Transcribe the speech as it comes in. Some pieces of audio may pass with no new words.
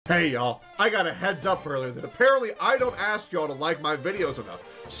Hey y'all, I got a heads up earlier that apparently I don't ask y'all to like my videos enough.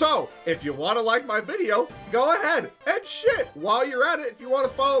 So, if you want to like my video, go ahead and shit. While you're at it, if you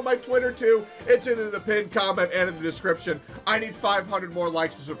want to follow my Twitter too, it's in the pinned comment and in the description. I need 500 more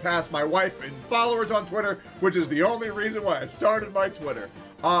likes to surpass my wife in followers on Twitter, which is the only reason why I started my Twitter.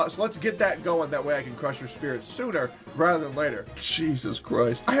 So let's get that going, that way I can crush your spirits sooner rather than later. Jesus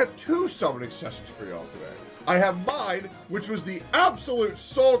Christ. I have 2 summoning sessions for y'all today. I have mine, which was the absolute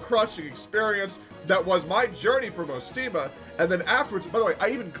soul-crushing experience that was my journey for Mostima, and then afterwards, by the way, I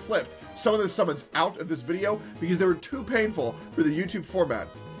even clipped some of the summons out of this video because they were too painful for the YouTube format.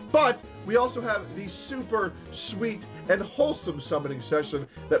 But we also have the super sweet and wholesome summoning session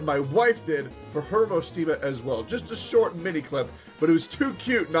that my wife did for her Mostima as well. Just a short mini clip, but it was too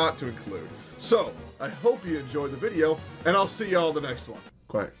cute not to include. So, I hope you enjoyed the video, and I'll see y'all in the next one.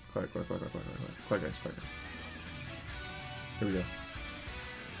 Quiet, quiet, quiet, quiet, quiet, quiet, quiet, quiet, guys, quiet, guys. Here we go.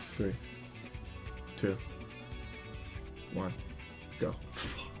 3, 2, 1, go.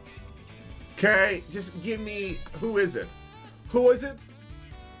 Okay, just give me, who is it? Who is it?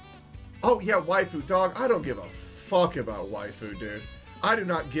 Oh yeah, waifu, dog. I don't give a fuck about waifu, dude. I do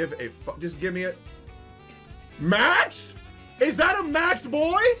not give a fuck. Just give me it. Maxed? Is that a maxed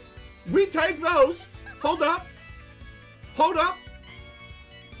boy? We take those. Hold up. Hold up.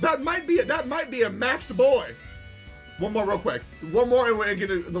 That might be a maxed boy. One more real quick. One more and we're gonna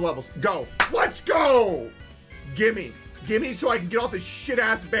get the levels. Go. Let's go! Gimme. Gimme so I can get off this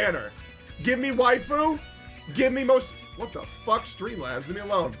shit-ass banner. Give me waifu. Give me most... What the fuck? Streamlabs? Leave me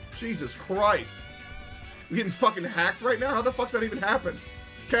alone. Jesus Christ. We're getting fucking hacked right now? How the fuck's that even happen?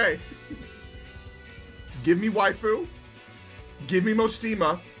 Okay. Give me waifu. Give me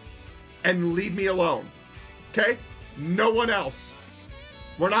Mostima. And leave me alone. Okay? No one else.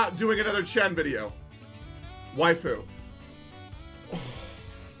 We're not doing another Chen video. Waifu. Oh.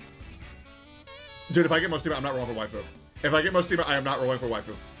 Dude, if I get Mostima, I'm not rolling for waifu. If I get Mostima, I am not rolling for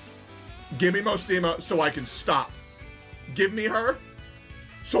waifu. Give me Mostima so I can stop. Give me her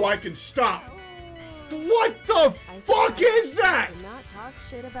so I can stop. What the fuck is that? Not talk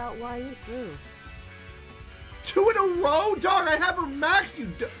shit about waifu. 2 in a row, dog. I have her maxed.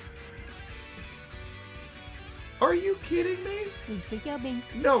 You. Are you kidding me?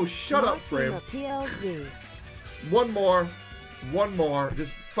 No, shut up, Frame. PLZ. One more.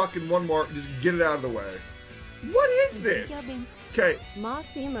 Just fucking one more. Just get it out of the way. What is this? Okay.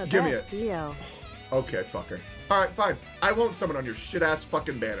 Give me it. Okay, fucker. Alright, fine. I won't summon on your shit-ass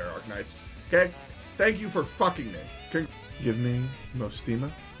fucking banner, Arknights. Okay? Thank you for fucking me. Give me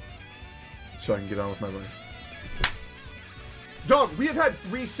Mostima so I can get on with my life. Dog, we have had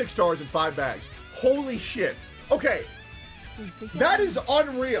 3 6-stars in 5 bags. Holy shit. Okay. That is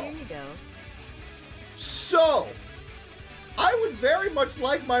unreal. There you go. So, I would very much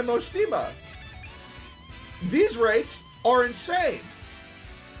like my Mostima. These rates are insane.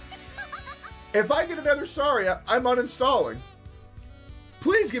 If I get another Saria, I'm uninstalling.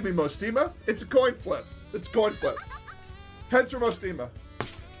 Please give me Mostima. It's a coin flip. It's a coin flip. Heads for Mostima.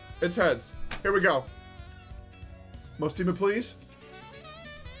 It's heads. Here we go. Mostima, please.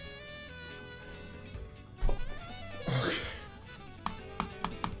 Okay.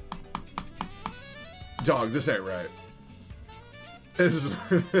 Dog, this ain't right. This is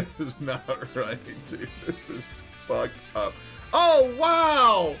not right, dude. This is fucked up. Oh,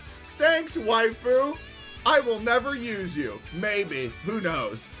 wow! Thanks, waifu. I will never use you. Maybe. Who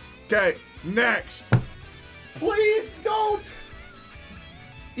knows? Okay, next. Please don't.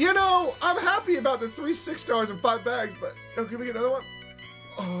 You know, I'm happy about the 3 6-stars and 5 bags, but oh, can we get another one?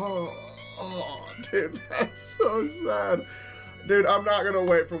 Oh, dude, that's so sad. Dude, I'm not gonna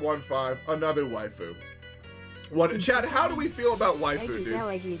wait for 1-5. Another waifu. Chad, how do we feel about waifu, dude?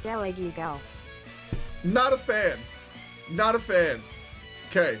 Not a fan. Not a fan.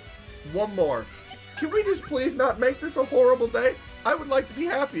 Okay, one more. Can we just please not make this a horrible day? I would like to be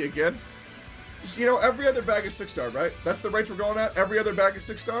happy again. Just, you know, every other bag is 6-star, right? That's the rates we're going at? Every other bag is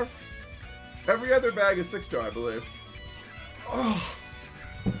 6-star? Every other bag is 6-star, I believe. Oh.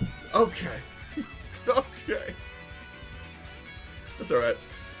 Okay. Okay. That's alright.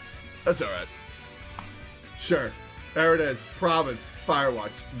 That's alright. Sure. There it is. Province.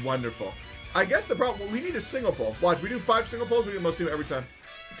 Firewatch. Wonderful. I guess the problem, we need a single pull. Watch, we do 5 single pulls, we get most of it every time.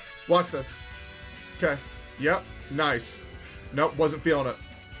 Watch this. Okay. Yep. Nice. Nope, wasn't feeling it.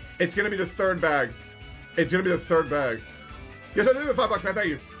 It's gonna be the 3rd bag. It's gonna be the 3rd bag. Yes, I did the $5, man. Thank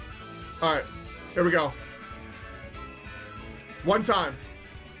you. Alright. Here we go. One time.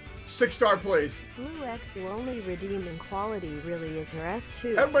 6-star, please. Blue X who only redeemed in quality really is her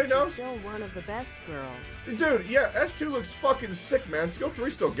S2. Everybody knows. She's still one of the best girls. Dude, yeah, S2 looks fucking sick, man. Skill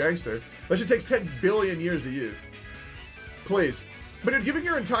 3's still gangster. That shit takes 10 billion years to use. Please. But dude, giving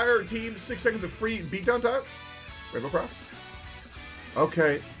your entire team 6 seconds of free beatdown time? Rainbow Pro?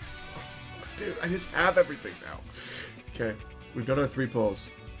 Okay. Dude, I just have everything now. Okay, we've done our 3 polls.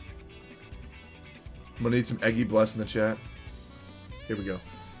 I'm gonna need some Eggy Bless in the chat. Here we go.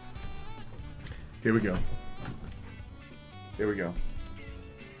 Here we go. Here we go.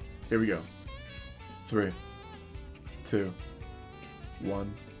 Here we go. 3, 2,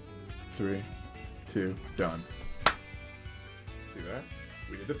 1, 3, 2, done. See that?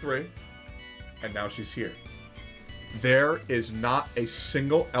 We did the 3, and now she's here. There is not a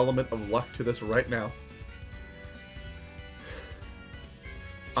single element of luck to this right now.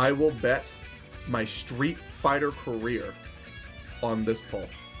 I will bet my Street Fighter career on this poll.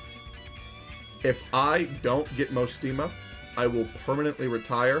 If I don't get Mostima, I will permanently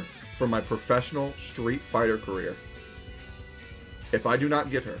retire from my professional Street Fighter career. If I do not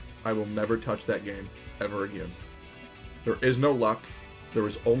get her, I will never touch that game ever again. There is no luck. There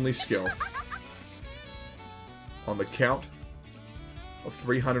is only skill. On the count of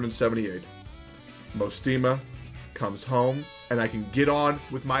 378, Mostima comes home, and I can get on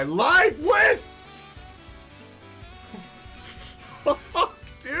with my life with... Fuck,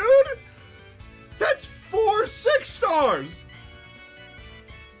 dude! That's 4 6-stars!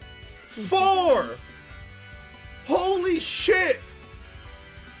 4! Holy shit!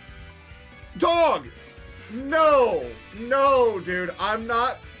 Dog! No! No, dude. I'm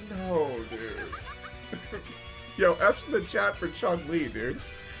not... No, dude. Yo, F's in the chat for Chun-Li, dude.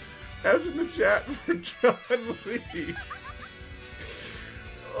 F's in the chat for Chun-Li.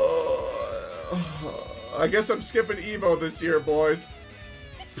 I guess I'm skipping Evo this year, boys.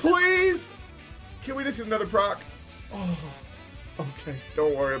 Please! Can we just get another proc? Oh, okay.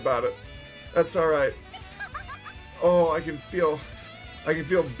 Don't worry about it. That's alright. Oh, I can feel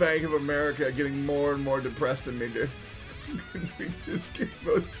Bank of America getting more and more depressed in me, dude. Can we just get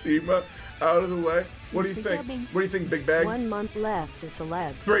Mostima out of the way? What do you think? What do you think, Big Bag? 1 month left to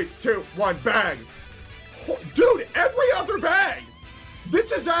celeb. 3, 2, 1, bag! Dude, every other bag!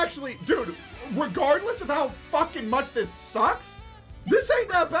 This is actually, dude, regardless of how fucking much this sucks, this ain't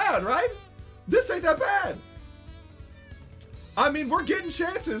that bad, right? This ain't that bad. I mean, we're getting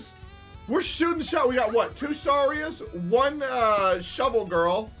chances. We're shooting shot. We got what? 2 Sarias, 1 Shovel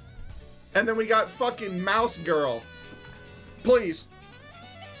Girl, and then we got fucking Mouse Girl. Please.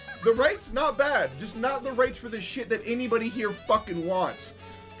 The rate's not bad. Just not the rates for the shit that anybody here fucking wants.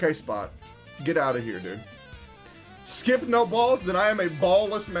 Okay, Spot. Get out of here, dude. Skip no balls, then I am a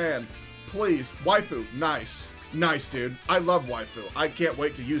ballless man. Please. Waifu. Nice. Nice, dude. I love Waifu. I can't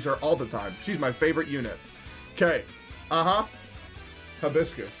wait to use her all the time. She's my favorite unit. Okay. Uh-huh.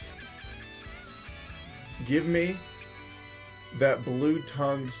 Hibiscus. Give me that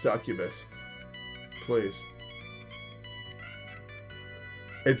blue-tongued succubus. Please.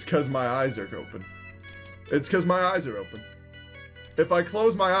 It's because my eyes are open. It's because my eyes are open. If I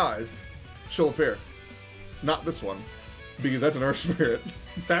close my eyes, she'll appear. Not this one, because that's an earth spirit.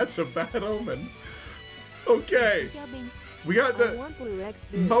 That's a bad omen. Okay. We got the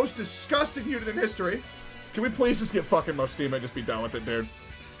most disgusting unit in history. Can we please just get fucking Mostima and just be done with it, dude?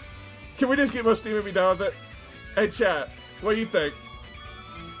 Can we just get Mostima and be done with it? Hey, chat, what do you think?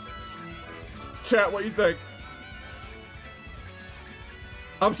 Chat, what do you think?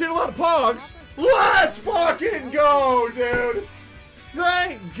 I'm seeing a lot of pogs. Let's fucking go, dude.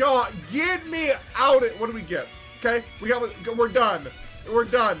 Thank God. Get me out it. What do we get? Okay, we're done. We're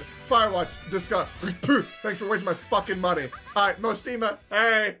done. Firewatch, discuss. Thanks for wasting my fucking money. All right, Mostima,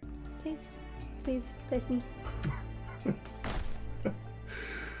 hey. Please, please, bless me.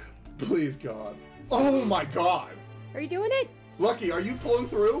 Please, God. Oh my God. Are you doing it? Lucky, are you pulling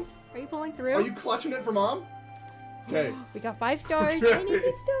through? Are you pulling through? Are you clutching it for Mom? Okay. We got 5 stars. Okay. I need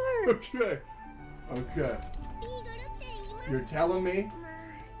 6 stars. Okay. Okay. You're telling me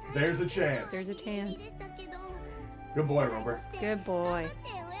there's a chance. There's a chance. Good boy, Robert. Good boy.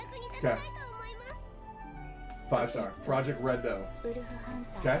 Okay. 5-star. Project Red Doe.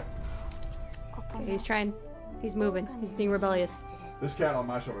 Okay? Okay, he's trying. He's moving. He's being rebellious. This cat on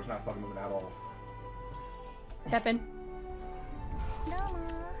my shoulder is not fucking moving at all. Pepin.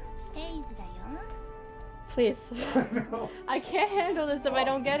 Please. No. I can't handle this if I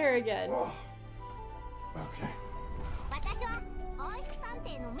don't get her again. Oh. Okay.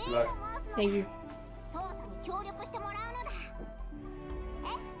 Look. Thank you.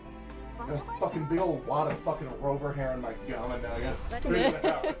 Got a fucking big old wad of fucking Rover hair in my gum, and now I gotta straighten it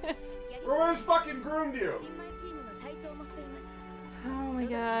out. Rover's fucking groomed you! Oh my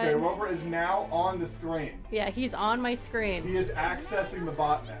god. Okay, Rover is now on the screen. Yeah, he's on my screen. He is accessing the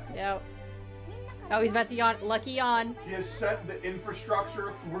botnet. Yep. Oh, he's about to yawn. Lucky yawn. He has sent the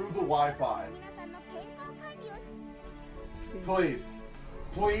infrastructure through the Wi-Fi. Please.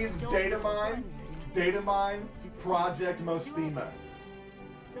 Please data mine Project Mostima.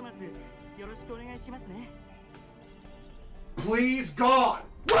 Please God!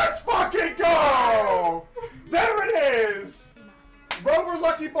 Let's fucking go! There it is! Rover,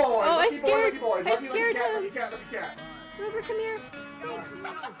 lucky boy! Oh, lucky I scared. boy, lucky boy. I scared him. Lucky cat. Rover, come here.